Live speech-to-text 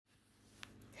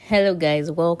Hello, guys.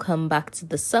 Welcome back to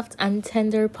the Soft and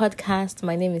Tender podcast.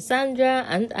 My name is Sandra,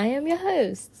 and I am your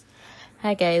host.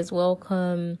 Hi, guys.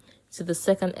 Welcome to the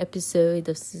second episode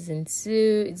of season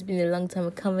 2. It's been a long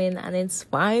time coming, and it's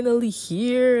finally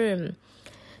here.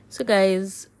 So,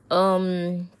 guys,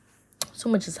 so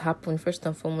much has happened. First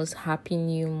and foremost, Happy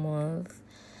New Month.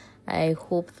 I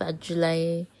hope that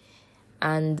July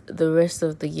and the rest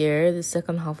of the year, the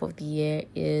second half of the year,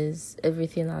 is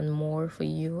everything and more for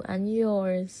you and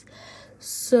yours.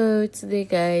 So today,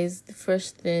 guys, the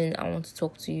first thing I want to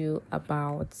talk to you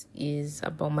about is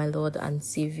about my Lord and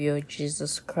Savior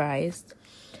Jesus Christ.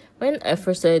 When I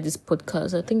first started this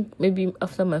podcast, I think maybe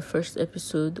after my first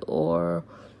episode or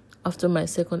after my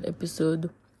second episode,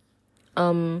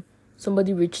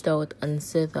 somebody reached out and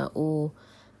said that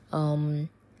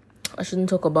I shouldn't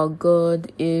talk about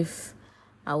God if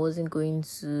I wasn't going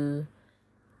to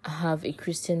have a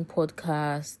Christian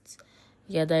podcast,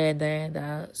 yada yada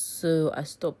yada. So I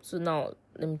stopped. So now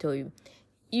let me tell you,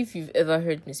 if you've ever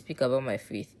heard me speak about my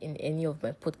faith in any of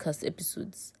my podcast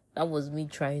episodes, that was me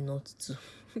trying not to.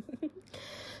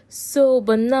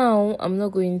 But now I'm not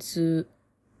going to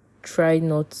try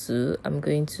not to. I'm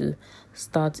going to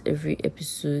start every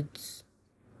episode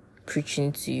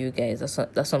preaching to you guys. That's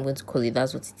what I'm going to call it.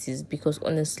 That's what it is. Because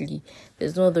honestly,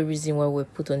 there's no other reason why we're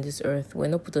put on this earth. We're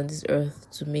not put on this earth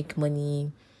to make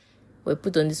money. We're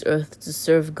put on this earth to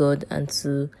serve God and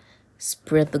to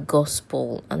spread the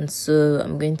gospel. And so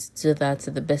I'm going to do that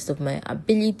to the best of my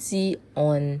ability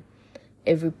on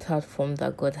every platform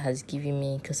that God has given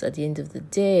me. Because at the end of the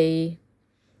day,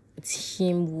 it's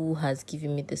Him who has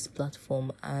given me this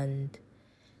platform, and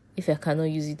if I cannot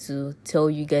use it to tell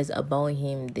you guys about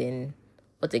Him, then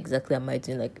what exactly am I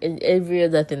doing? Like, every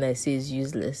other thing I say is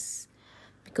useless.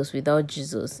 Because without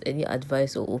Jesus, any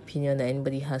advice or opinion that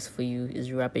anybody has for you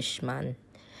is rubbish, man.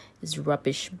 It's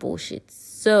rubbish bullshit.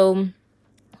 So,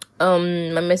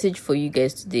 my message for you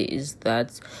guys today is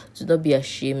that do not be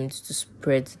ashamed to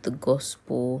spread the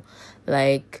gospel.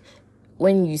 Like,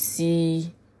 when you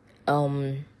see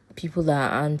people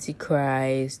that are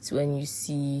antichrist, when you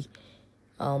see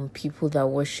people that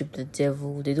worship the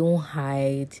devil, they don't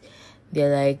hide.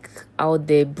 They're like out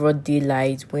there broad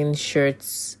daylight wearing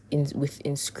shirts with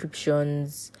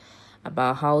inscriptions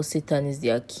about how Satan is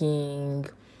their king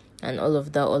and all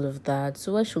of that.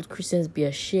 So why should Christians be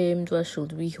ashamed? Why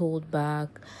should we hold back?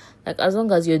 Like, as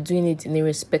long as you're doing it in a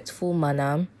respectful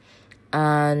manner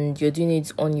and you're doing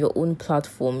it on your own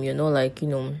platform,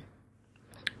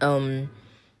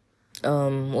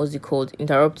 what's it called,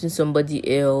 interrupting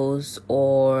somebody else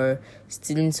or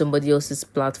stealing somebody else's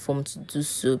platform to do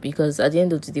so, because at the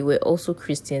end of the day, we're also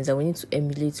Christians and we need to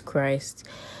emulate Christ.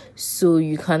 So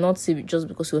you cannot say just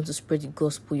because you want to spread the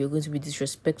gospel, you're going to be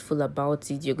disrespectful about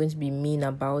it, you're going to be mean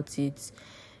about it,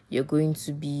 you're going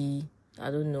to be, I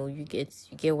don't know, you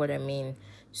get what I mean.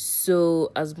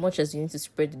 So as much as you need to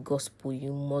spread the gospel,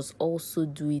 you must also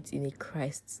do it in a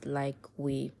Christ-like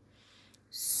way.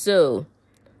 So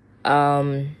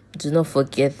do not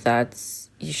forget that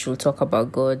you should talk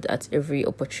about God at every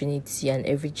opportunity and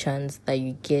every chance that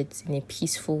you get in a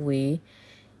peaceful way.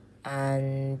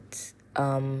 And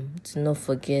do not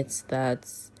forget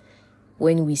that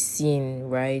when we sin,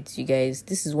 right, you guys,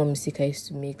 this is one mistake I used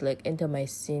to make. Like, anytime I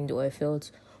sinned or I felt,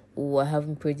 I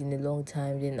haven't prayed in a long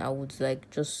time, then I would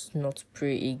just not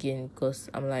pray again,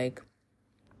 because I'm like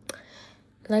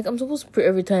I'm supposed to pray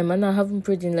every time, and I haven't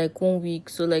prayed in 1 week,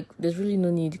 so there's really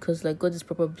no need, because God is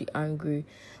probably angry.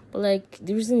 But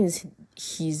the reason is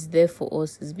He's there for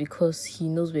us is because He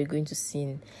knows we're going to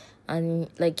sin, and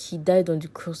He died on the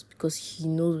cross because He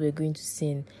knows we're going to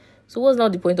sin. So what's now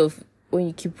the point of when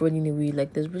you keep running away?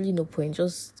 There's really no point.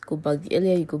 Just go back. The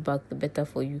earlier you go back, the better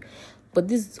for you. But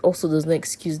this also does not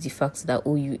excuse the fact that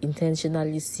you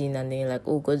intentionally sin and then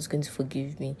God is going to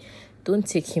forgive me. Don't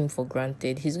take Him for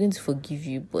granted. He's going to forgive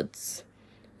you, but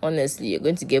honestly, you're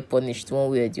going to get punished one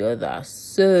way or the other.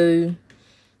 So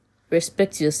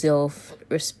respect yourself,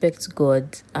 respect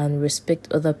God, and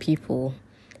respect other people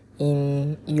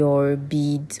in your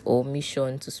bid or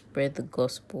mission to spread the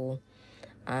gospel.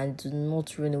 And do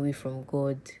not run away from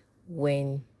God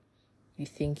when you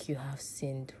think you have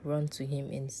sinned. Run to Him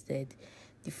instead.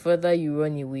 The further you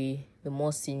run away, the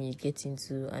more sin you get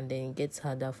into, and then it gets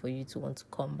harder for you to want to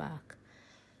come back.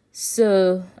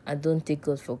 So I don't take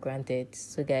God for granted.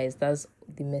 So guys, that's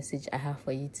the message I have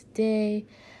for you today.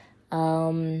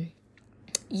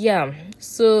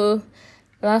 So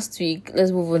last week, let's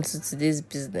move on to today's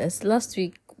business. Last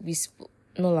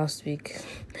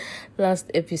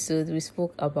episode we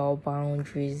spoke about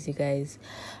boundaries, you guys.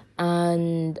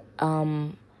 And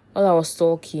while I was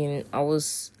talking, I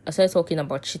started talking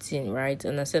about cheating, right?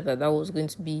 And I said that was going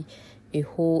to be a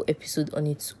whole episode on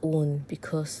its own,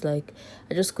 because like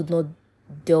I just could not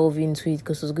delve into it,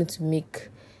 because it was going to make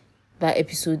that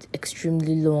episode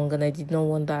extremely long, and I did not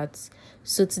want that.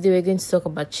 So today we're going to talk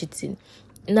about cheating.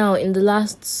 Now, in the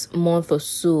last month or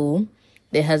so,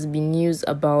 there has been news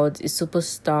about a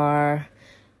superstar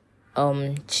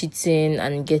cheating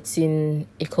and getting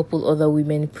a couple other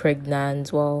women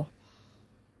pregnant while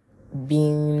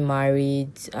being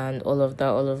married, and all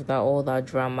that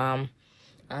drama.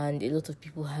 And a lot of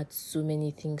people had so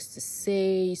many things to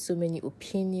say, so many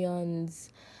opinions,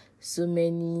 so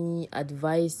many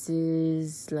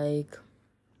advices. Like,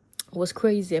 it was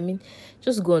crazy. I mean,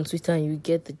 just go on Twitter and you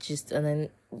get the gist, and then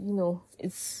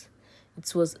it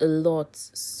was a lot.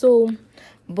 So,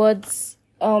 but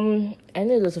I know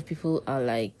a lot of people are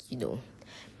like,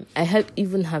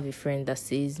 even have a friend that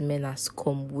says men are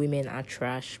scum, women are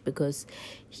trash, because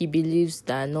he believes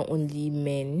that not only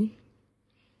men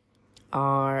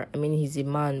are, I mean, he's a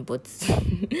man, but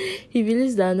he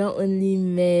believes that not only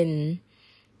men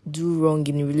do wrong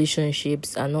in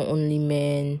relationships, and not only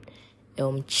men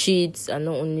cheat, and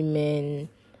not only men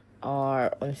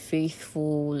are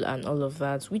unfaithful and all of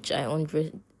that, which I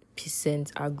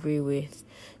 100% agree with.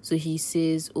 So he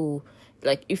says, oh,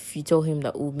 like if you tell him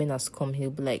that men are scum, he'll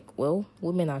be like, well,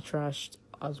 women are trashed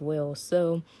as well.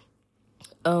 So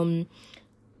in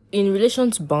relation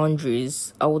to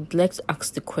boundaries, I would like to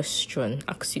ask you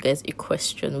guys a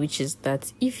question, which is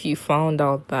that if you found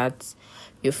out that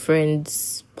your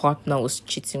friend's partner was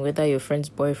cheating, whether your friend's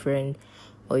boyfriend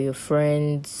or your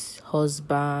friend's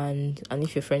husband, and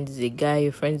if your friend is a guy,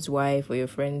 your friend's wife or your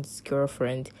friend's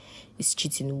girlfriend is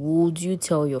cheating, would you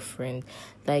tell your friend?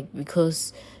 Like,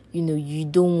 because you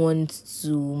don't want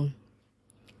to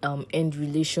end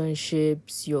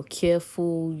relationships, you're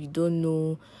careful, you don't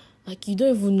know, like you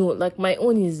don't even know. Like, my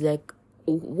own is like,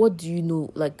 what do you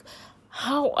know? Like,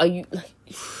 how are you, like,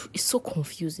 it's so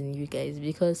confusing, you guys,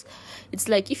 because it's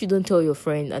like if you don't tell your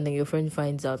friend and then your friend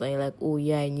finds out and you're like, oh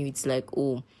yeah, I knew, it's like,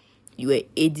 oh, you were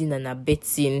aiding and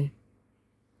abetting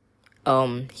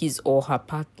his or her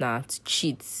partner to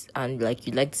cheat, and like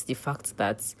you liked the fact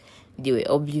that they were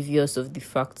oblivious of the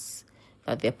facts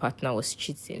that their partner was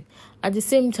cheating. At the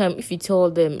same time, if you tell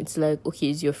them, it's like, okay,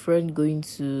 is your friend going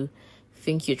to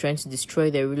think you're trying to destroy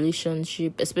their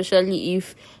relationship, especially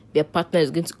if their partner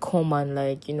is going to come and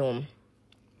like,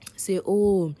 say,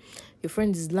 oh, your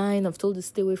friend is lying, I've told you to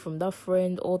stay away from that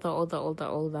friend, all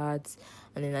that,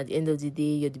 and then at the end of the day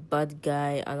you're the bad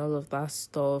guy and all of that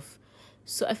stuff.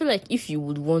 So I feel like if you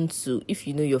would want to, if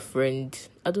you know your friend,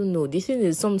 I don't know, the thing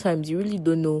is sometimes you really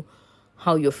don't know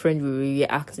how your friend will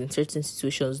react in certain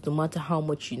situations, no matter how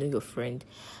much you know your friend.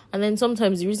 And then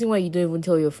sometimes the reason why you don't even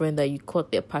tell your friend that you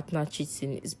caught their partner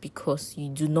cheating is because you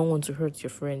do not want to hurt your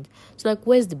friend. So like,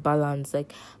 where's the balance?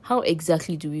 Like, how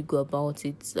exactly do we go about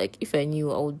it? Like, if I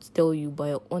knew, I would tell you,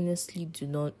 but I honestly do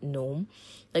not know.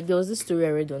 Like, there was this story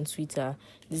I read on Twitter.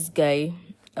 This guy,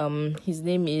 his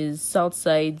name is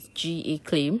Southside G.A.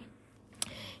 Clay.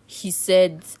 He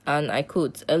said, and I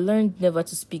quote, I learned never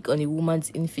to speak on a woman's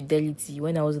infidelity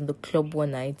when I was in the club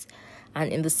one night, and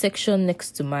in the section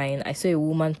next to mine, I saw a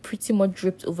woman pretty much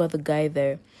draped over the guy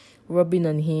there, rubbing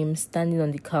on him, standing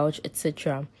on the couch,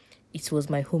 etc. It was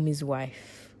my homie's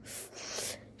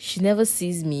wife. She never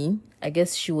sees me. I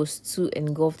guess she was too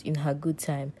engulfed in her good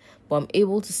time, but I'm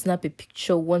able to snap a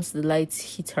picture once the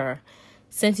lights hit her.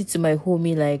 Sent it to my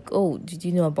homie like, oh, did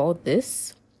you know about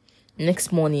this?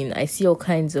 Next morning, I see all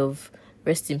kinds of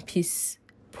rest in peace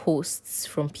posts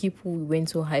from people we went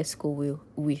to high school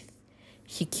with.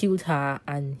 He killed her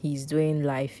and he's doing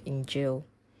life in jail.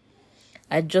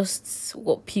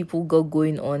 What people got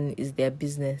going on is their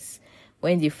business.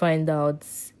 When they find out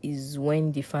is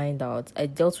when they find out. I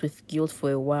dealt with guilt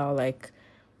for a while. Like,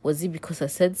 was it because I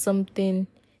said something?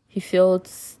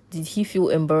 Did he feel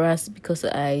embarrassed because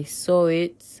I saw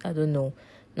it? I don't know.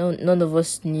 No, none of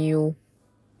us knew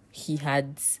he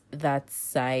had that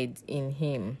side in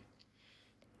him.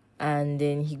 And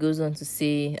then he goes on to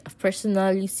say, I've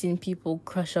personally seen people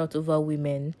crash out over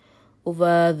women,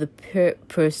 over the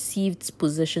perceived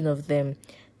possession of them.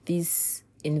 This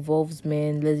involves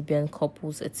men, lesbian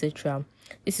couples, etc.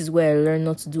 This is where I learned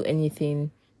not to do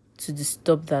anything to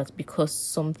disturb that, because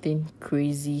something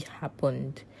crazy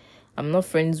happened. I'm not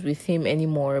friends with him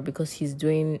anymore because he's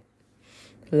doing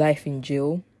life in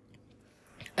jail.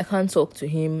 I can't talk to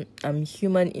him. I'm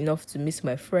human enough to miss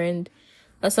my friend.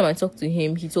 Last time I talked to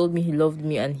him, he told me he loved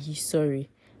me and he's sorry.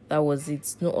 That was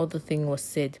it. No other thing was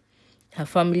said. Her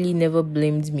family never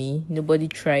blamed me. Nobody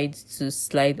tried to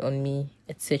slide on me,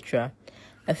 etc.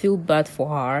 I feel bad for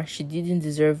her. She didn't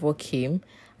deserve what came.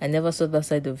 I never saw that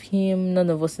side of him. None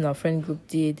of us in our friend group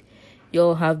did. You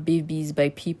all have babies by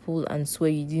people and swear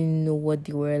you didn't know what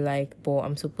they were like, but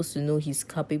I'm supposed to know he's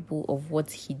capable of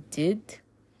what he did.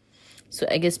 So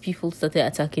I guess people started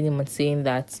attacking him and saying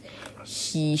that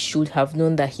he should have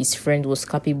known that his friend was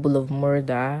capable of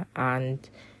murder and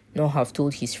not have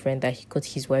told his friend that he caught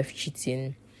his wife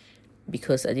cheating,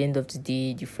 because at the end of the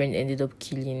day, the friend ended up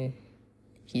killing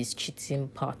his cheating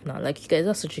partner. Like, you guys,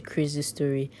 that's such a crazy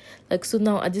story. Like, so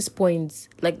now at this point,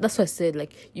 like, that's why I said,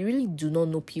 like, you really do not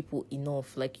know people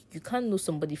enough. Like, you can't know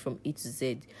somebody from A to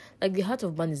Z. Like, the heart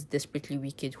of man is desperately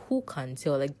wicked. Who can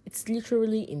tell? Like, it's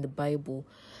literally in the Bible.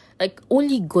 Like,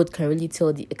 only God can really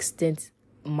tell the extent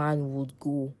man would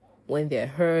go when they're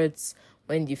hurt,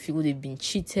 when they feel they've been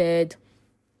cheated,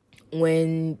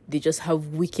 when they just have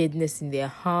wickedness in their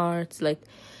hearts. Like,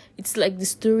 it's like the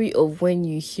story of when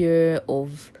you hear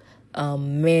of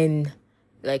men.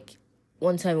 Like,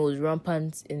 one time it was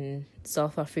rampant in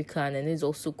South Africa, and then it's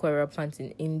also quite rampant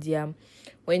in India.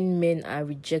 When men are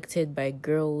rejected by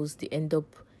girls, they end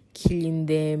up killing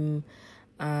them,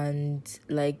 and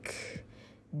like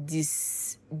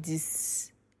this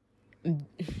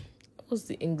what's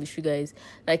the English, you guys?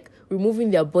 Like,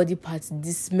 removing their body parts,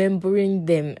 dismembering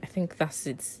them. I think that's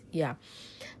it. Yeah.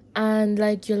 And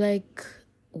like, you're like,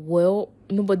 well,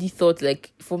 nobody thought,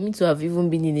 like, for me to have even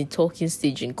been in a talking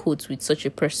stage in quotes with such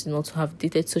a person, or to have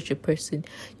dated such a person,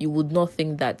 you would not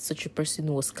think that such a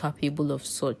person was capable of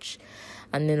such.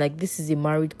 And then, like, this is a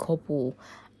married couple,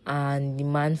 and the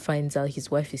man finds out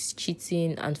his wife is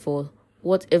cheating, and for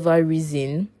whatever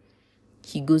reason,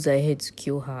 he goes ahead to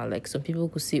kill her. Like, some people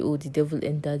could say, oh, the devil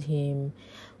entered him,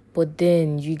 but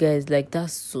then, you guys, like,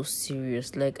 that's so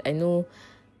serious. Like, I know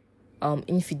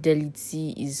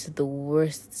infidelity is the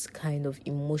worst kind of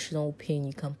emotional pain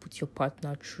you can put your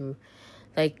partner through.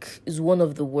 Like, it's one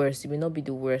of the worst. It may not be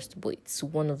the worst, but it's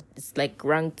like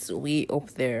ranked way up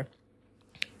there.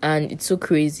 And it's so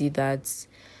crazy that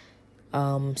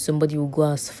somebody will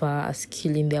go as far as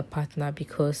killing their partner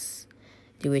because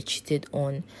they were cheated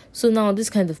on. So now this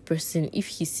kind of person, if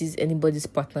he sees anybody's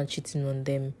partner cheating on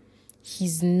them,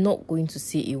 he's not going to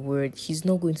say a word. He's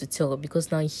not going to tell,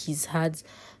 because now he's had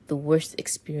the worst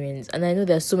experience. And I know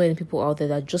there are so many people out there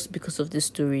that just because of this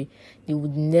story, they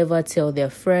would never tell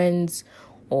their friends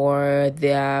or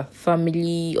their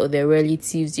family or their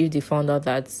relatives if they found out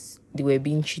that they were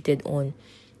being cheated on,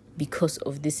 because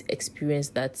of this experience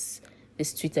that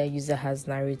this Twitter user has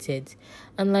narrated.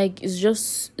 And like, it's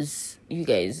you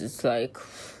guys, it's like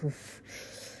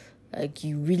like,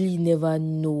 you really never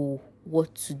know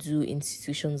what to do in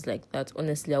situations like that.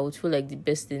 Honestly, I would feel like the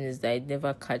best thing is that I'd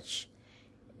never catch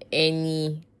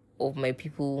any of my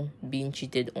people being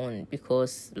cheated on,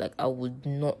 because like, I would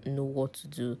not know what to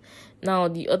do. Now,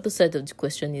 the other side of the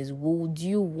question is, would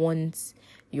you want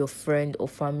your friend or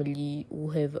family,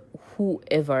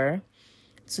 whoever,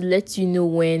 to let you know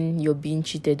when you're being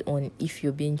cheated on, if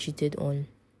you're being cheated on?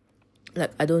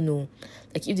 Like, I don't know.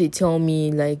 Like, if they tell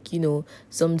me, like,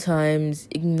 sometimes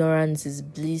ignorance is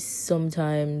bliss.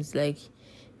 Sometimes, like,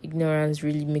 ignorance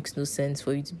really makes no sense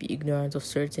for you to be ignorant of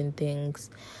certain things.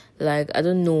 Like, I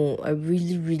don't know. I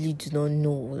really, really do not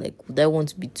know. Like, would I want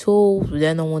to be told? Would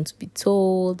I not want to be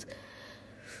told?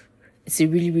 It's a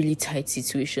really, really tight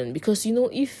situation, because,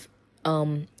 if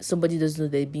somebody doesn't know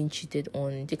they're being cheated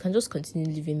on, they can just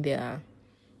continue living their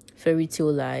fairy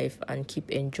tale life and keep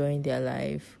enjoying their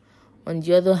life. On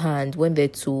the other hand, when they're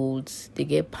told, they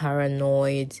get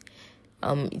paranoid.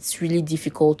 It's really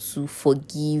difficult to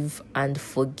forgive and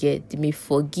forget. They may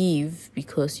forgive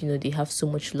because, they have so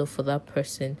much love for that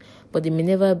person, but they may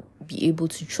never be able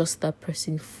to trust that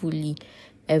person fully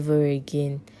ever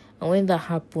again. And when that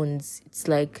happens, it's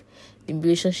like the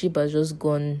relationship has just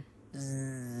gone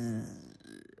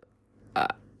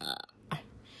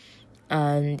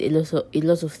and a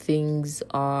lot of things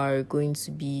are going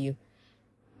to be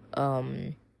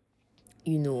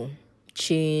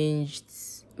changed,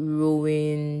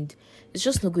 ruined. It's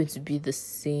just not going to be the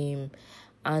same.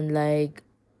 And like,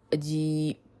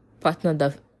 the partner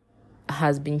that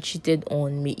has been cheated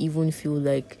on may even feel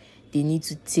like they need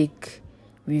to take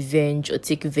revenge or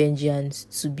take vengeance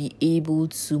to be able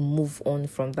to move on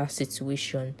from that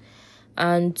situation.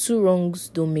 And two wrongs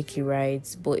don't make it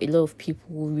right, but a lot of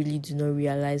people really do not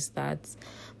realize that.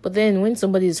 But then when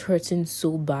somebody is hurting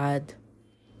so bad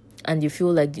and you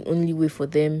feel like the only way for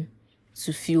them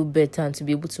to feel better and to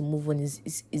be able to move on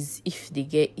is if they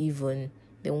get even,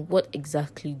 then what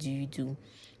exactly do you do?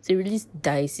 It's a really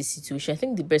dicey situation. I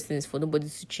think the best thing is for nobody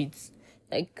to cheat.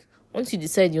 Like, once you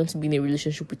decide you want to be in a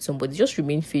relationship with somebody, just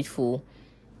remain faithful.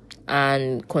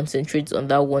 and concentrate on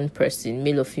that one person,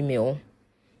 male or female.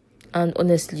 And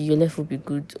honestly, your life will be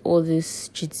good. All this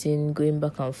cheating, going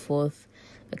back and forth,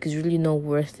 like, it's really not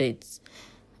worth it.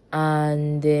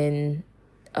 And then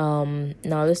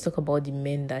now let's talk about the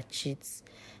men that cheat.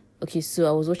 Okay, so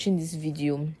I was watching this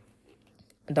video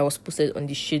that was posted on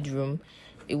the Shade Room.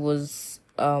 It was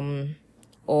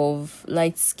of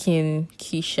light skin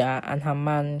Keisha and her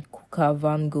man Kuka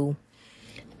Van Gogh.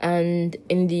 And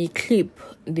in the clip,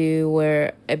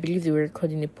 I believe they were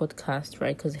recording a podcast,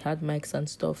 right? Because they had mics and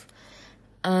stuff.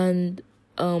 And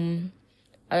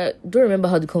I don't remember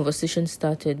how the conversation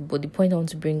started, but the point I want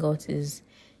to bring out is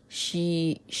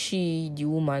the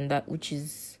woman, that which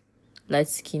is light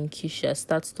skin Keisha,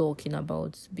 starts talking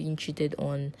about being cheated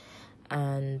on,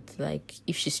 and like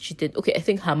if she's cheated. Okay, I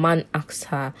think her man asked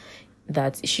her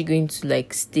that is she going to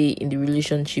like stay in the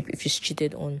relationship if she's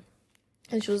cheated on,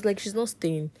 and she was like she's not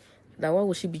staying. That why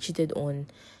would she be cheated on?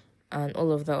 And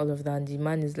all of that. And the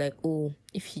man is like, oh,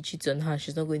 if he cheats on her,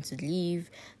 she's not going to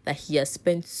leave. That he has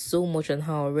spent so much on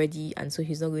her already, and so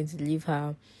he's not going to leave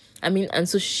her. I mean, and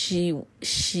so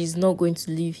she's not going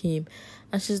to leave him.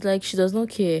 And she's like, she does not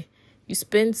care.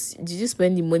 Did you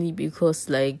spend the money because,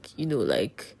 like, you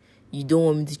don't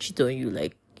want me to cheat on you?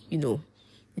 Like,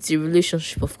 it's a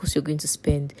relationship. Of course, you're going to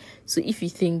spend. So if you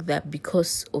think that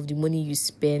because of the money you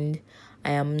spend,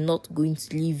 I am not going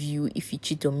to leave you if you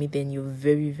cheat on me, then you're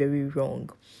very, very wrong.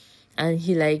 And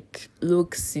he like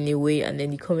looks in a way, and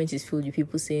then the comment is filled with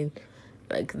people saying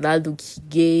like that look he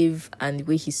gave and the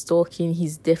way he's talking,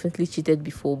 he's definitely cheated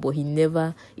before, but it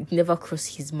never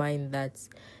crossed his mind that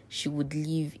she would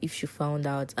leave if she found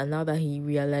out. And now that he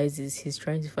realizes, he's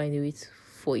trying to find a way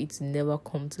for it to never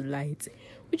come to light,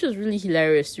 which was really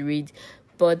hilarious to read.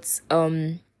 But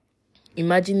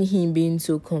imagine him being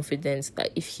so confident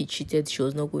that if he cheated, she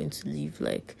was not going to leave.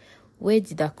 Like, where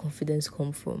did that confidence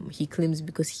come from? He claims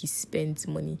because he spent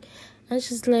money. And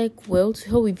she's like, well, to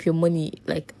hell with your money.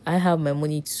 Like, I have my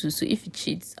money too. So if you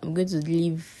cheat, I'm going to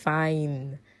leave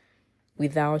fine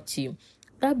without you.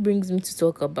 That brings me to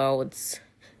talk about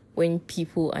when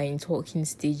people are in talking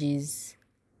stages.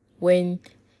 When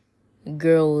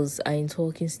girls are in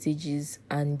talking stages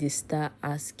and they start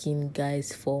asking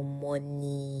guys for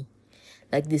money.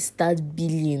 Like, they start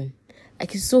billing.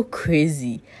 Like, it's so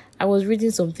crazy. I was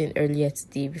reading something earlier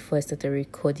today before I started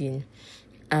recording,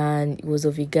 and it was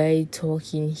of a guy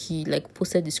talking. He like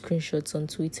posted the screenshots on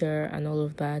Twitter and all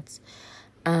of that,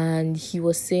 and he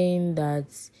was saying that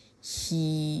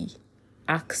he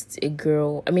asked a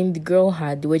girl. I mean, the girl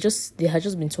had just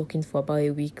been talking for about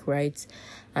a week, right?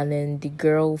 And then the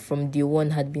girl from day one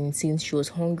had been saying she was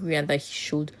hungry and that he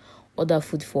should order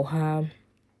food for her.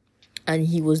 And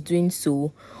he was doing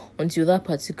so until that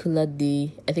particular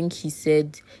day. I think he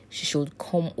said she should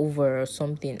come over or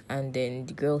something. And then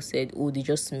the girl said, oh, they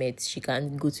just met. She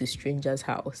can't go to a stranger's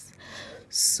house.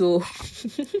 So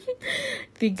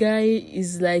the guy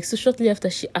is like, so shortly after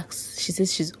she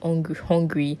says she's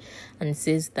hungry and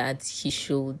says that he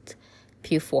should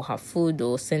pay for her food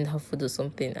or send her food or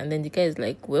something. And then the guy is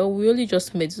like, well, we only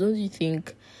just met. Don't you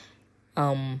think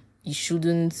you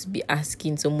shouldn't be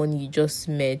asking someone you just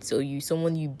met or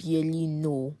someone you barely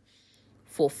know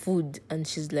for food? And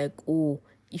she's like, oh,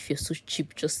 if you're so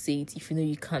cheap, just say it. If you know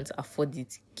you can't afford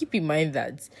it. Keep in mind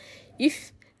that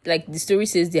if, like, the story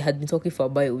says they had been talking for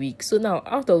about a week. So now,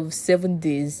 out of 7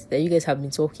 days that you guys have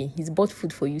been talking, he's bought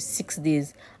food for you 6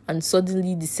 days. And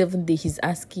suddenly, the 7th day, he's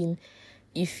asking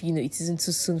if, it isn't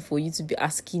too soon for you to be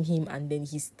asking him. And then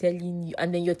he's telling you,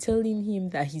 and then you're telling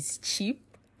him that he's cheap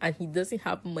and he doesn't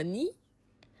have money.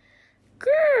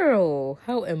 Girl,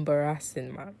 how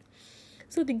embarrassing, man.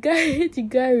 So the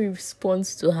guy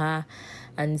responds to her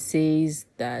and says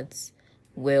that,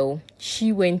 well,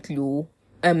 she went low.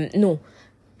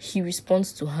 He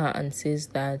responds to her and says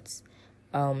that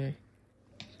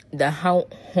that how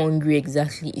hungry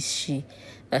exactly is she,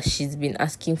 that she's been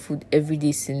asking food every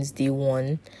day since day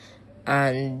one,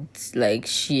 and like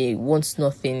she wants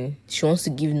nothing, she wants to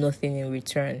give nothing in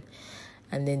return.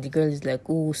 And then the girl is like,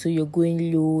 oh, so you're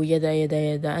going low, yada, yada,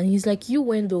 yada. And he's like, you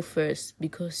went low first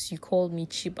because you called me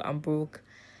cheap and broke.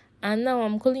 And now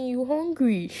I'm calling you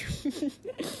hungry.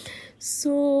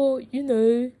 So,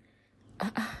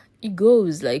 it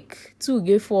goes like 2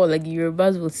 get 4, like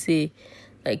Yorubas would say.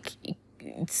 Like,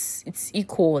 it's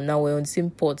equal. Now we're on the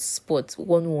same spot,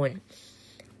 1-1.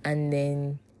 And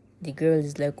then the girl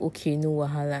is like, okay, no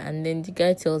wahala. And then the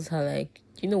guy tells her, like,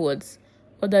 you know what?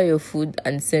 Order your food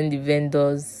and send the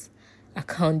vendor's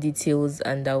account details,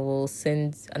 and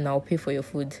I'll pay for your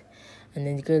food. And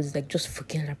then the girl is like, just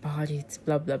forget about it,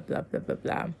 blah, blah, blah, blah, blah,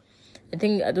 blah. I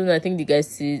don't know, I think the guy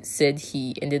said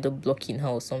he ended up blocking her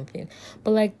or something.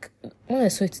 But like, when I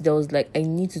saw it today, I was like, I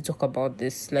need to talk about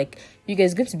this. Like, you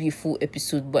guys, going to be a full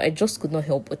episode, but I just could not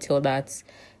help but tell that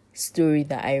story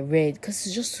that I read, because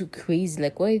it's just so crazy.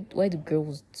 Like, why do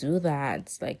girls do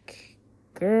that? Like,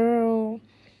 girl.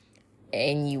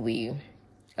 Anyway,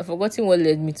 I've forgotten what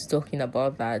led me to talking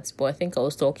about that, but I think I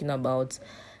was talking about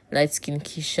light skin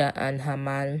Keisha and her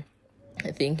man,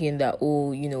 thinking that,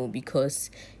 oh,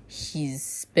 because he's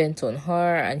spent on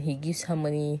her and he gives her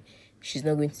money, she's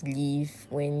not going to leave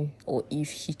when or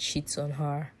if he cheats on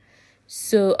her.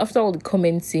 So after all the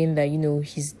comments saying that,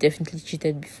 he's definitely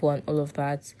cheated before and all of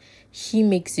that, he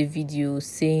makes a video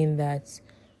saying that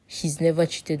he's never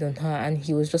cheated on her, and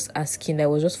he was just asking, that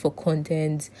was just for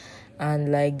content,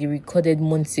 and like they recorded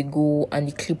months ago, and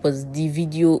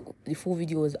the full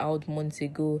video was out months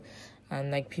ago,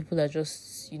 and like people are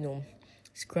just,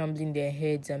 scrambling their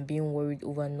heads and being worried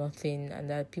over nothing, and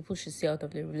that people should stay out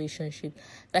of the relationship,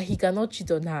 that he cannot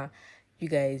cheat on her. You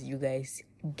guys,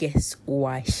 guess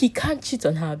why? He can't cheat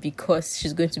on her because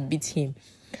she's going to beat him.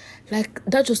 Like,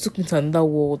 that just took me to another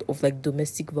world of like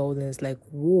domestic violence. Like,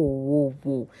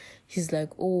 whoa. He's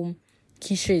like, oh,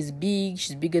 Keisha is big,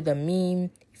 she's bigger than me.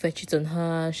 If I cheat on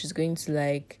her, she's going to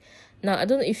like. Now, I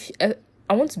don't know if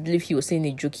I want to believe he was saying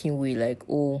in a joking way, like,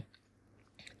 oh,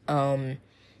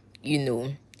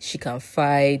 she can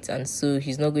fight, and so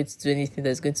he's not going to do anything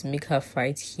that's going to make her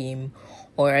fight him.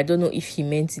 Or I don't know if he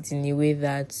meant it in a way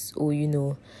that, oh,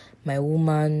 my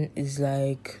woman is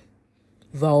like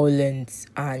violent,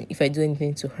 and if I do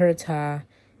anything to hurt her,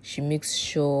 she makes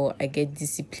sure I get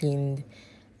disciplined,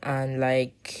 and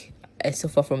like I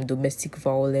suffer from domestic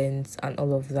violence and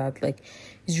all of that. Like,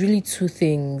 it's really two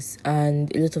things.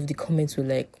 And a lot of the comments were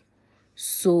like,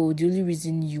 so the only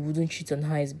reason you wouldn't cheat on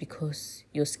her is because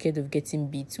you're scared of getting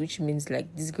beat, which means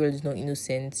like this girl is not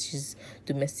innocent, she's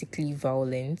domestically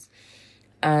violent.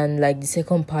 And like the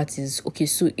second part is, okay,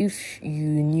 so if you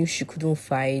knew she couldn't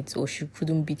fight, or she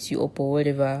couldn't beat you up or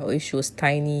whatever, or if she was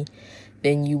tiny,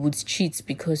 then you would cheat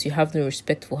because you have no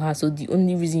respect for her. So the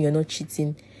only reason you're not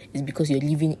cheating is because you're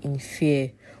living in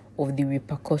fear of the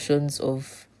repercussions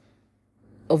of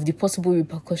the possible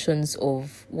repercussions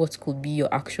of what could be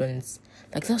your actions.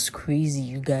 Like, that's crazy,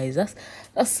 you guys.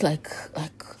 That's like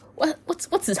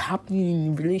what is happening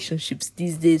in relationships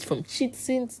these days, from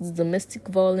cheating to domestic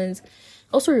violence.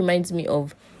 Also reminds me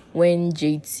of when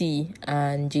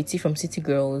JT from City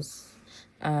Girls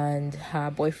and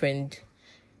her boyfriend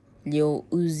Lil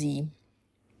Uzi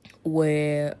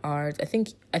were at, I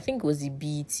think it was the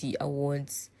BET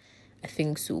Awards. I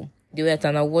think so. They were at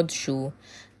an award show,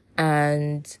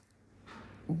 and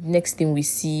next thing we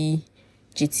see,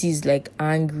 JT is like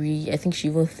angry. I think she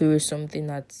even threw something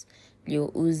at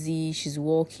Lil Uzi. She's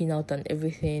walking out and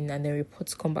everything, and then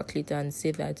reports come back later and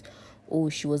say that, oh,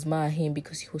 she was mad at him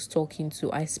because he was talking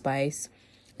to Ice Spice.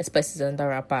 Ice Spice is another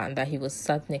rapper, and that he was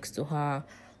sat next to her,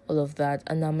 all of that.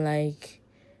 And I'm like,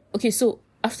 okay, so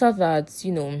after that,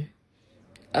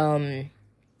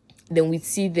 then we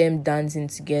see them dancing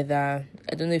together.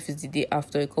 I don't know if it's the day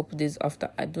after, a couple days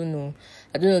after. I don't know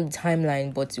the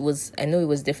timeline, but I know it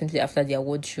was definitely after the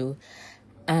award show.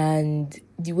 And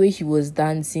the way he was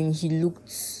dancing, he looked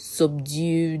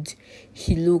subdued.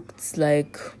 He looked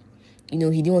like, he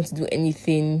didn't want to do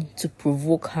anything to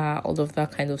provoke her, all of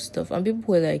that kind of stuff. And people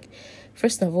were like,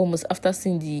 first and foremost, after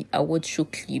seeing the award show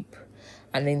clip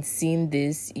and then seeing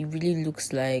this, it really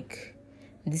looks like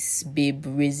this babe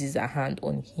raises a hand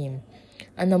on him.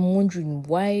 And I'm wondering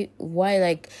why,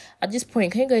 like, at this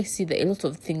point, can you guys see that a lot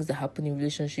of things that happen in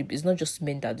relationship is not just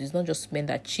men that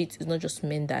cheat, it's not just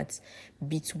men that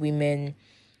beat women.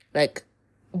 Like,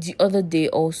 the other day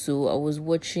also, I was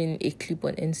watching a clip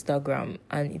on Instagram,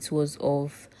 and it was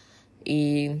of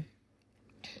there's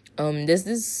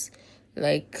this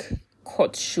like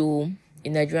court show, a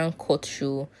Nigerian court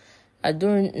show. I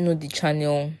don't know the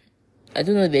channel. I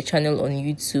don't know their channel on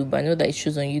YouTube. I know that it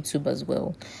shows on YouTube as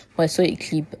well. But I saw a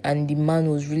clip, and the man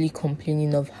was really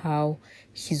complaining of how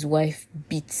his wife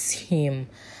beats him,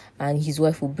 and his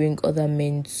wife will bring other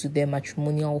men to their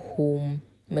matrimonial home,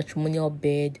 matrimonial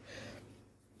bed,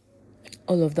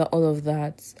 all of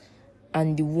that.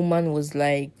 And the woman was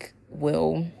like,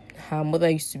 well, her mother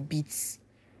used to beat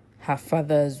her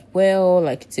father as well,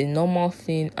 like it's a normal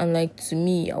thing. And like, to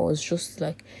me, I was just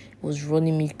like, it was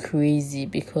running me crazy,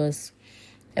 because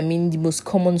the most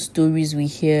common stories we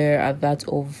hear are that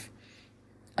of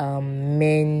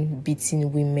men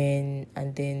beating women,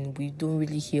 and then we don't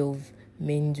really hear of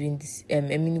men doing this,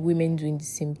 women doing the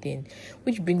same thing,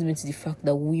 which brings me to the fact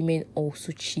that women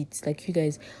also cheat. Like, you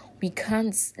guys, we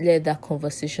can't let that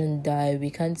conversation die. We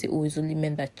can't say, oh, it's only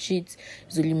men that cheat,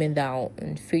 it's only men that are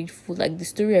unfaithful. Like, the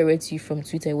story I read to you from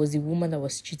Twitter, it was the woman that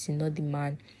was cheating, not the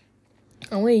man.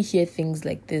 And when you hear things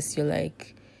like this, you're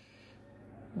like,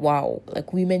 wow,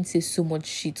 like, women say so much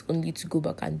shit only to go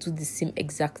back and do the same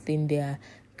exact thing they are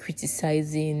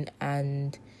criticizing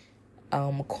and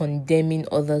condemning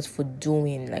others for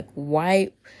doing. Like, why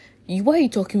are you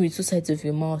talking with two sides of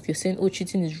your mouth? You're saying, oh,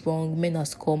 cheating is wrong, men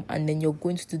has come, and then you're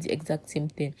going to do the exact same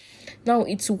thing. Now,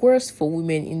 it's worse for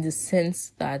women in the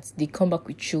sense that they come back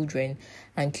with children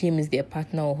and claim it's their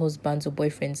partner or husbands or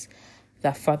boyfriends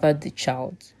that fathered the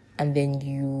child, and then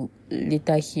you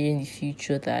later hear in the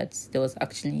future that there was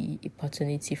actually a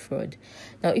paternity fraud.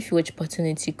 Now, if you watch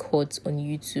Paternity Court on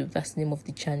YouTube, that's the name of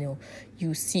the channel,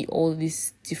 you see all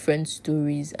these different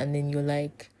stories, and then you're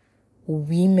like,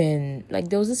 women, like,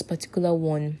 there was this particular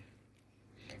one,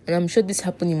 and I'm sure this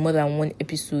happened in more than one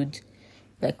episode,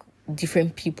 like,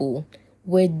 different people,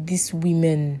 where these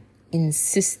women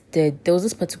insisted. There was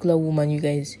this particular woman, you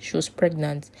guys, she was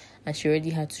pregnant and she already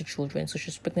had 2 children, so she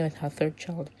was pregnant with her 3rd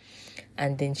child,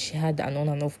 and then she had an on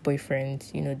and off boyfriend.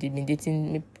 They'd been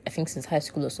dating, I think, since high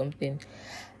school or something,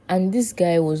 and this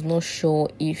guy was not sure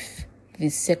if the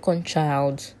 2nd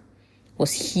child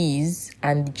was his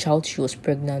and the child she was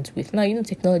pregnant with. Now,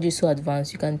 technology is so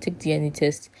advanced, you can take DNA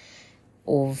test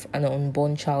of an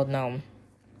unborn child now.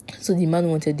 So the man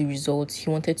wanted the results.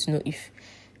 He wanted to know if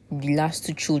the last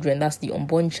 2 children, that's the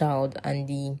unborn child and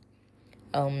the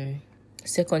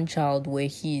 2nd child, were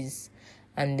his.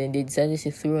 And then they decided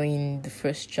to throw in the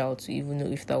 1st child to even know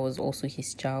if that was also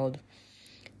his child,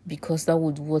 because that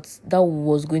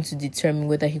was going to determine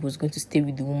whether he was going to stay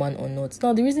with the woman or not.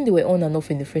 Now, the reason they were on and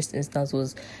off in the first instance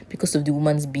was because of the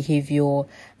woman's behavior,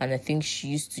 and I think she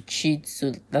used to cheat,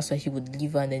 so that's why he would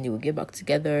leave her, and then they would get back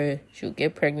together, she would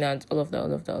get pregnant, all of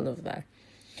that.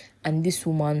 And this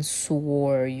woman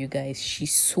swore, you guys, she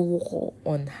swore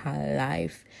on her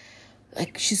life.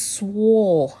 Like, she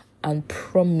swore and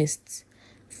promised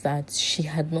that she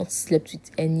had not slept with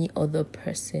any other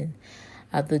person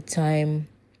at the time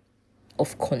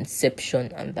of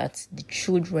conception, and that the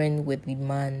children were the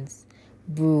man's.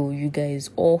 Bro, you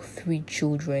guys, all 3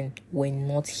 children were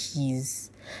not his.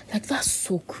 Like, that's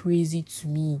so crazy to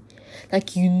me.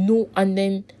 Like, and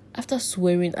then after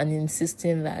swearing and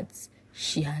insisting that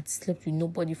she had slept with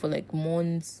nobody for like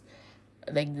months,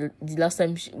 like the last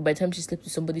time by the time she slept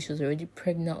with somebody, she was already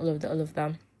pregnant, all of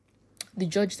that. The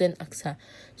judge then asked her,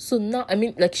 so now,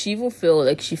 like, she even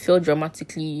felt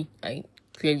dramatically, like,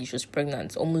 clearly she was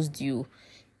pregnant, almost due,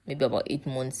 maybe about 8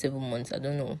 months, 7 months, I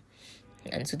don't know.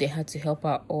 And so they had to help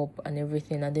her up and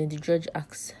everything. And then the judge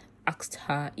asked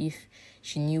her if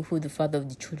she knew who the father of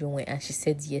the children were, and she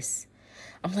said yes.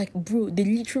 I'm like, bro, they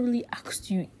literally asked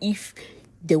you if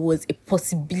there was a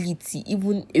possibility,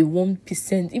 even a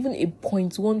 1%, even a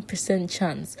 0.1%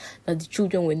 chance that the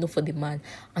children were not for the man,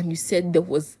 and you said there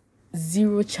was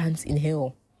 0 chance in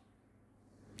hell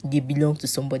they belonged to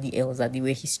somebody else, that they were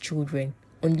his children,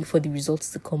 only for the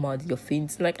results to come out, your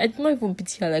faints. Like, I did not even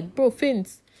pity her. Like, bro,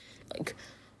 faints. Like,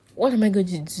 what am I going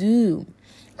to do?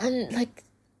 And, like,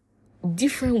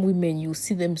 different women, you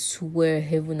see them swear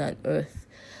heaven and earth,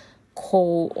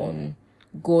 call on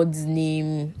God's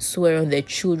name, swear on their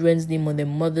children's name, on their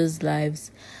mother's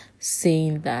lives,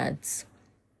 saying that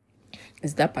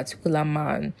is that particular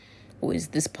man, or is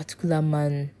this particular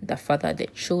man that fathered their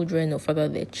children or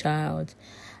fathered their child.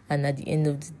 And at the end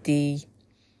of the day,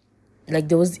 like,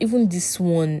 there was even this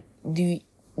one,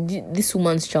 this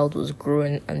woman's child was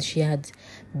grown, and she had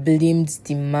blamed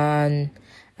the man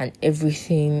and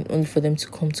everything, only for them to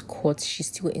come to court. She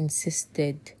still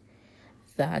insisted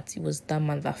that it was that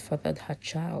man that fathered her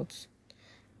child.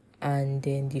 And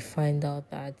then they find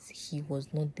out that he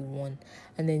was not the one.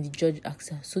 And then the judge asks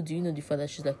her, so do you know the father?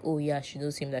 She's like, oh yeah, she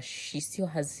knows him, that she still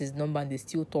has his number and they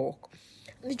still talk.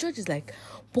 And the judge is like,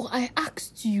 but I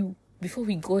asked you before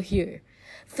we got here,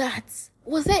 that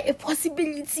was there a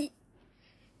possibility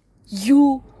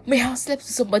you may have slept with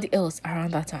somebody else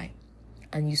around that time?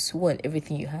 And you swore on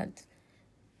everything you had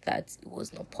that it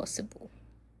was not possible.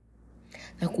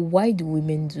 Like, why do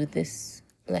women do this?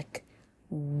 Like,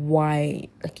 why?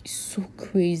 Like, it's so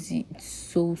crazy. It's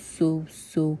so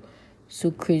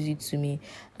crazy to me.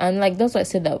 And, like, that's why I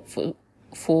said that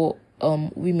for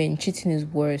women, cheating is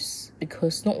worse,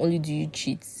 because not only do you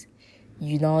cheat,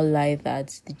 you now lie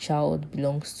that the child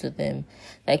belongs to them.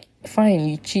 Like, fine,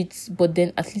 you cheat, but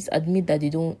then at least admit that they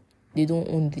don't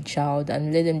own the child,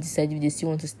 and let them decide if they still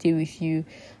want to stay with you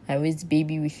and raise the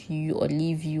baby with you or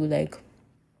leave you. Like,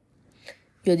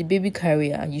 You're the baby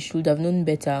carrier. You should have known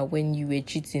better when you were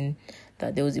cheating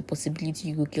that there was a possibility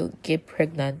you could get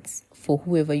pregnant for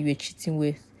whoever you were cheating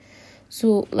with.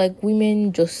 So like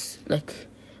women, just like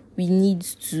we need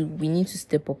to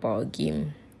step up our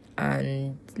game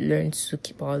and learn to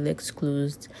keep our legs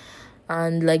closed.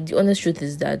 And like the honest truth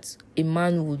is that a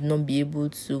man would not be able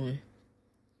to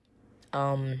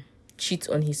cheat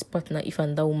on his partner if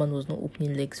and that woman was not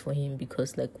opening legs for him,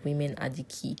 because like women are the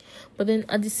key. But then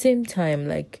at the same time,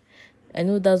 like I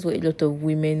know that's what a lot of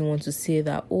women want to say,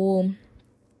 that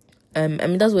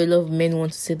that's what a lot of men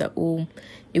want to say, that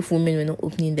if women were not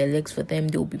opening their legs for them,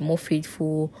 they would be more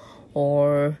faithful,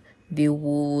 or they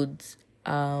would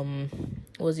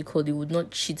what's it called? They would not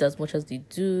cheat as much as they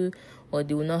do, or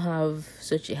they will not have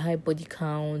such a high body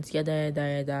count, yada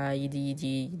yada yada,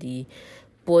 yidi.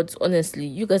 But honestly,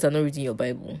 you guys are not reading your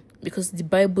Bible, because the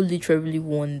Bible literally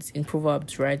warns in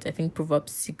Proverbs, right? I think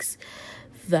Proverbs 6,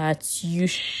 that you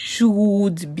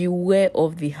should beware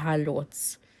of the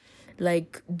harlots.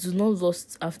 Like, do not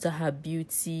lust after her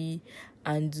beauty,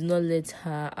 and do not let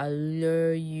her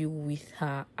allure you with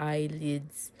her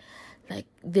eyelids. Like,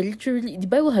 the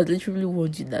Bible has literally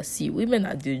warned you that, see, women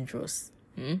are dangerous.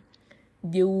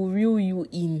 They will reel you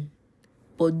in,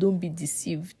 but don't be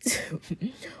deceived.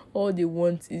 All they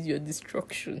want is your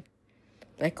destruction.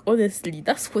 Like, honestly,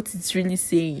 that's what it's really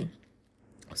saying.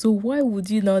 So why would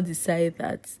you now decide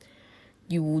that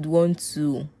you would want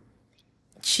to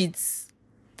cheat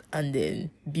and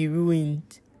then be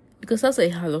ruined? Because that's what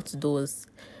a lot does.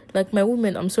 Like, my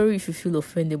women, I'm sorry if you feel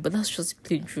offended, but that's just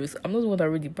plain truth. I'm not the one that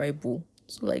read the Bible.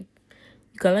 So like,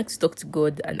 you can like to talk to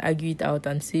God and argue it out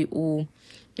and say, oh,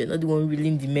 you're not the one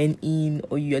reeling the men in,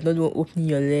 or you're not the one opening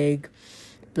your leg,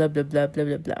 blah blah blah blah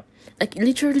blah blah. Like, it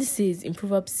literally says in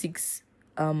Proverbs 6,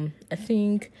 I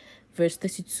think verse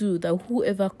 32, that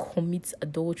whoever commits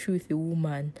adultery with a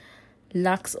woman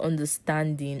lacks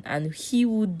understanding, and he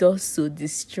who does so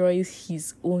destroys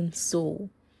his own soul.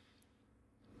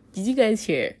 Did you guys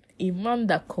hear? A man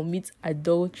that commits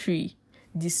adultery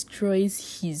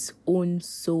destroys his own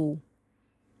soul.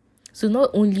 So not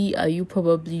only are you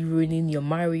probably ruining your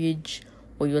marriage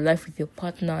or your life with your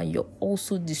partner, you're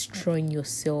also destroying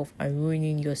yourself and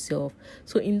ruining yourself.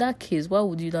 So in that case, why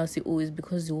would you not say, oh, it's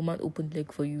because the woman opened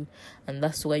leg for you and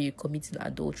that's why you're committing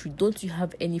adultery? Don't you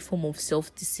have any form of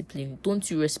self-discipline? Don't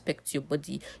you respect your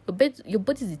body? Your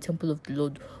body is the temple of the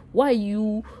Lord. Why are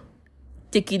you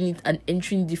taking it and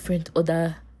entering different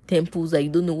other temples that you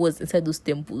don't know what's inside those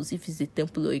temples? If it's a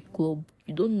temple or a club,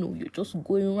 you don't know. You're just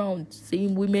going around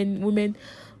saying women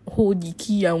hold the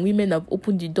key and women have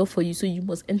opened the door for you, so you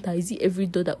must enter. Is it every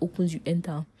door that opens you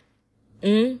enter?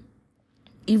 Even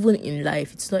in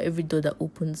life, it's not every door that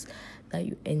opens that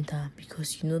you enter,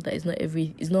 because you know that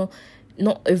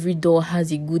not every door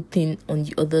has a good thing on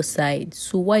the other side.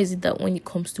 So why is it that when it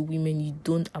comes to women, you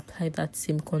don't apply that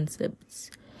same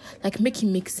concept? Like, make it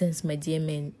make sense, my dear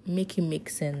men. Make it make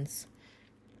sense.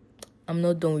 I'm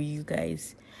not done with you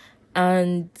guys.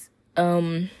 And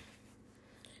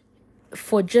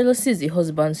for jealousy is a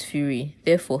husband's fury,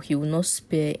 therefore he will not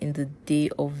spare in the day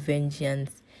of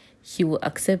vengeance. He will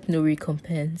accept no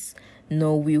recompense,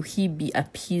 nor will he be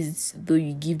appeased though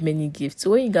you give many gifts.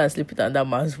 So when you guys sleep with another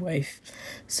man's wife,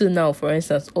 so now for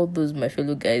instance, all those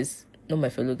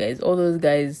all those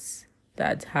guys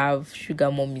that have sugar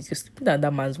mommies, you're sleeping with another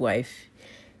man's wife.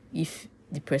 If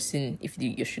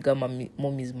your sugar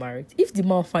mom is married, if the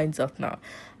man finds out now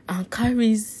and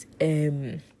carries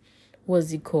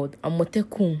what's it called,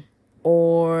 Amotekun,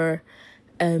 or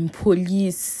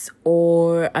police,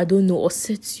 or I don't know, or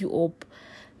sets you up,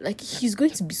 like, he's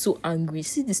going to be so angry.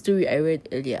 See the story I read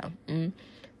earlier.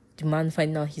 The man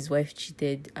find out his wife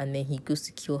cheated and then he goes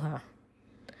to kill her.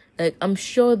 Like, I'm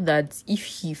sure that if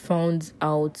he found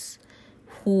out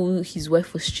who his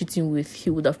wife was cheating with, he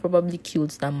would have probably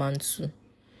killed that man too.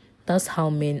 That's how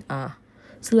men are.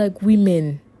 So like,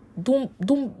 women,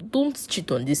 don't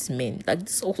cheat on these men. Like,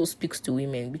 this also speaks to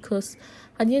women, because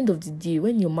at the end of the day,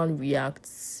 when your man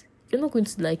reacts, you're not going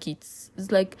to like it. It's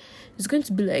going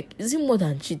to be like, is it more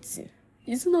than cheating?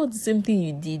 Is it not the same thing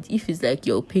you did? If it's like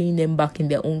you're paying them back in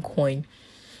their own coin,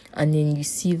 and then you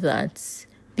see that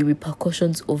the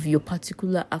repercussions of your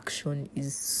particular action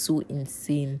is so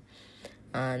insane,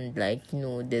 and like,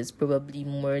 there's probably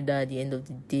murder at the end of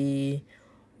the day,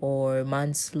 or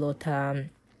manslaughter,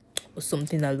 or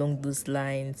something along those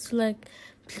lines. So like,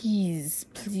 please,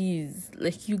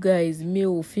 like, you guys,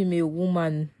 male, female,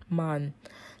 woman, man,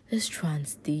 let's try and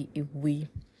stay away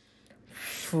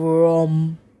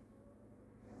from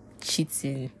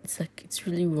cheating. It's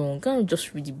really wrong. Can't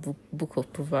just read the book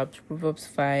of Proverbs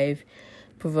 5,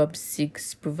 Proverbs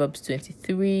 6, Proverbs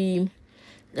 23,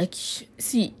 Like,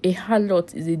 see, a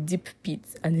harlot is a deep pit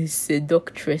and a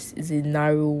seductress is a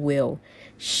narrow well.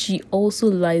 She also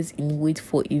lies in wait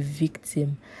for a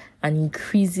victim and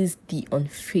increases the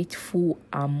unfaithful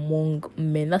among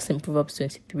men. That's in Proverbs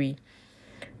 23.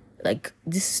 Like,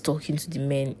 this is talking to the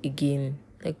men again.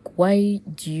 Like, why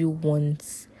do you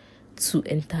want to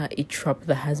enter a trap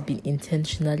that has been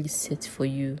intentionally set for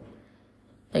you?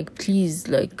 Like, please,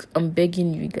 like, I'm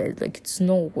begging you guys, like, it's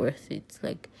not worth it.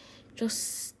 Like,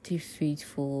 just stay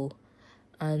faithful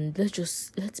and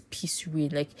let peace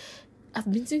reign. Like,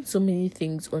 I've been seeing so many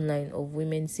things online of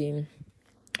women saying,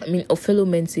 of fellow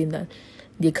men saying that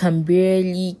they can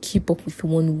barely keep up with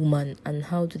one woman, and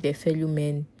how do their fellow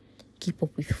men keep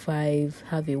up with five,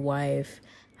 have a wife,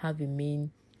 have a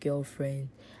main girlfriend,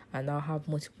 and now have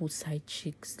multiple side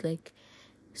chicks. Like,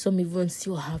 some even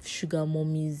still have sugar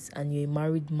mummies, and you're a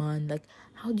married man. Like,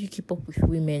 how do you keep up with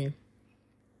women?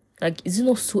 Like, is it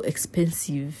not so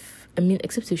expensive?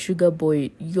 Except a sugar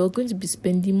boy, you're going to be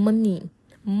spending money.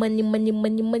 Money, money,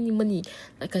 money, money, money.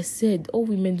 Like I said, all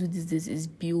women do these days is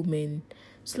bill men.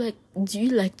 So, like, do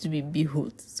you like to be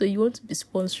billed? So you want to be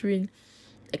sponsoring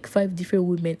like 5 different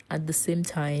women at the same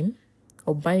time,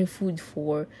 or buying food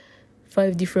for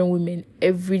 5 different women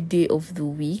every day of the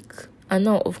week? And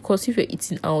now, of course, if you're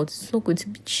eating out, it's not going to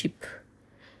be cheap.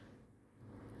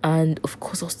 And of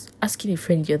course, I was asking a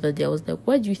friend the other day, I was like,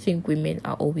 why do you think women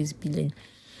are always billing?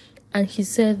 And he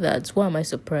said that, why am I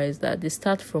surprised that they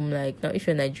start from like, now if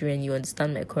you're Nigerian, you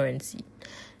understand my currency.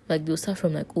 Like, they'll start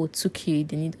from like, 2K,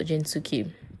 they need urgent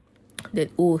 2K. Then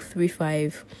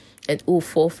 3-5, and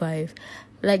 4-5.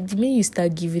 Like, the minute you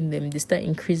start giving them, they start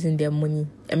increasing their money.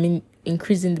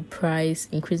 Increasing the price.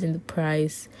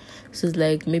 So it's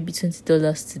like maybe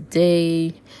 $20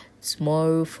 today,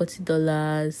 tomorrow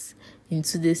 $40, in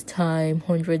 2 days time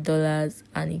 $100,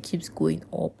 and it keeps going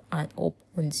up and up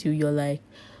until you're like,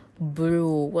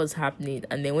 bro, what's happening?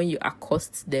 And then when you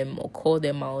accost them or call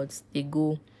them out, they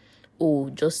go,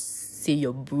 just say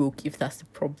you're broke if that's the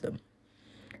problem.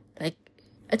 Like,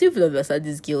 I don't even understand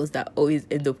these girls that always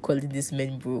end up calling these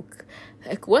men broke.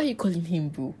 Like, why are you calling him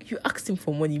broke? You asked him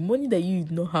for money that you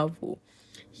did not have.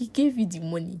 He gave you the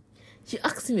money. You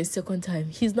asked him a second time.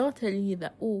 He's now telling you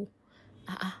that,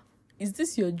 is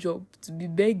this your job to be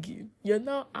begging? You're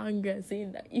now angry and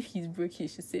saying that if he's broke, he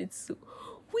should say it so.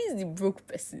 Who is the broke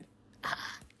person?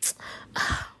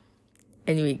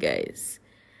 Anyway, guys,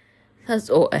 that's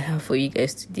all I have for you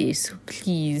guys today. So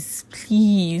please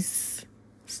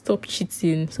stop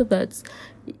cheating so that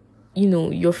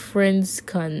your friends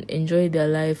can enjoy their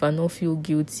life and not feel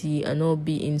guilty and not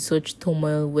be in such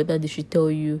turmoil whether they should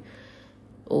tell you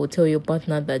or tell your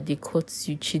partner that they caught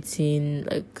you cheating.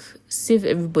 Like, save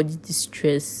everybody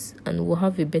distress and we'll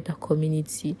have a better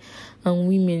community. And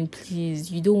women,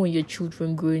 please, you don't want your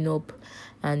children growing up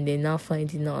and they're now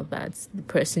finding out that the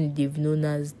person they've known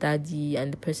as daddy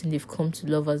and the person they've come to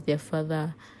love as their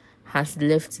father has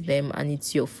left them, and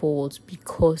it's your fault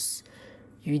because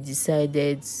you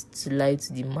decided to lie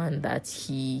to the man that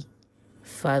he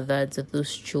fathered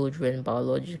those children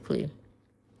biologically.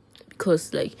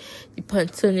 Because like the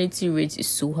paternity rate is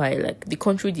so high. Like, the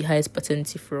country with the highest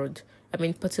paternity fraud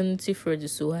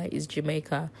is so high is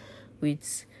Jamaica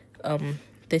with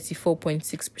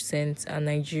 34.6% and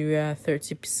Nigeria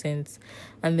 30%.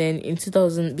 And then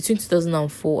between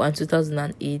 2004 and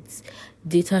 2008,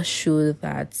 data showed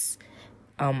that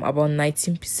about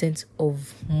 19%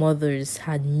 of mothers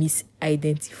had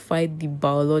misidentified the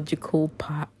biological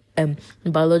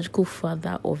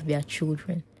father of their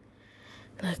children.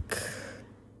 Like,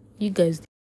 you guys,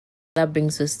 that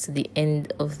brings us to the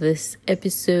end of this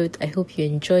episode. I hope you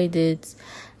enjoyed it,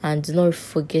 and do not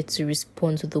forget to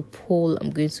respond to the poll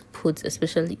I'm going to put,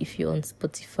 especially if you're on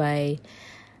Spotify.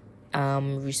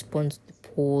 Respond to the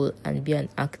poll and be an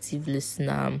active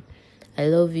listener. I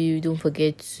love you. Don't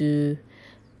forget to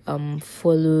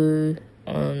follow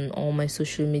on all my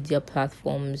social media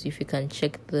platforms. If you can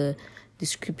check the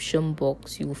description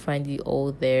box, you will find it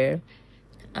all there.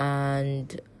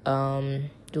 And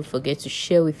don't forget to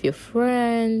share with your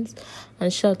friends,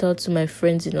 and shout out to my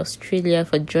friends in Australia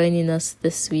for joining us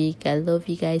this week. I love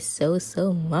you guys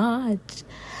so much.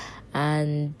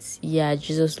 And yeah,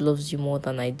 Jesus loves you more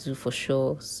than I do, for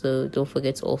sure. So don't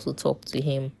forget to also talk to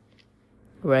him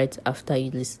right after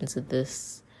you listen to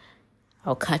this.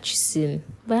 I'll catch you soon.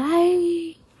 Bye.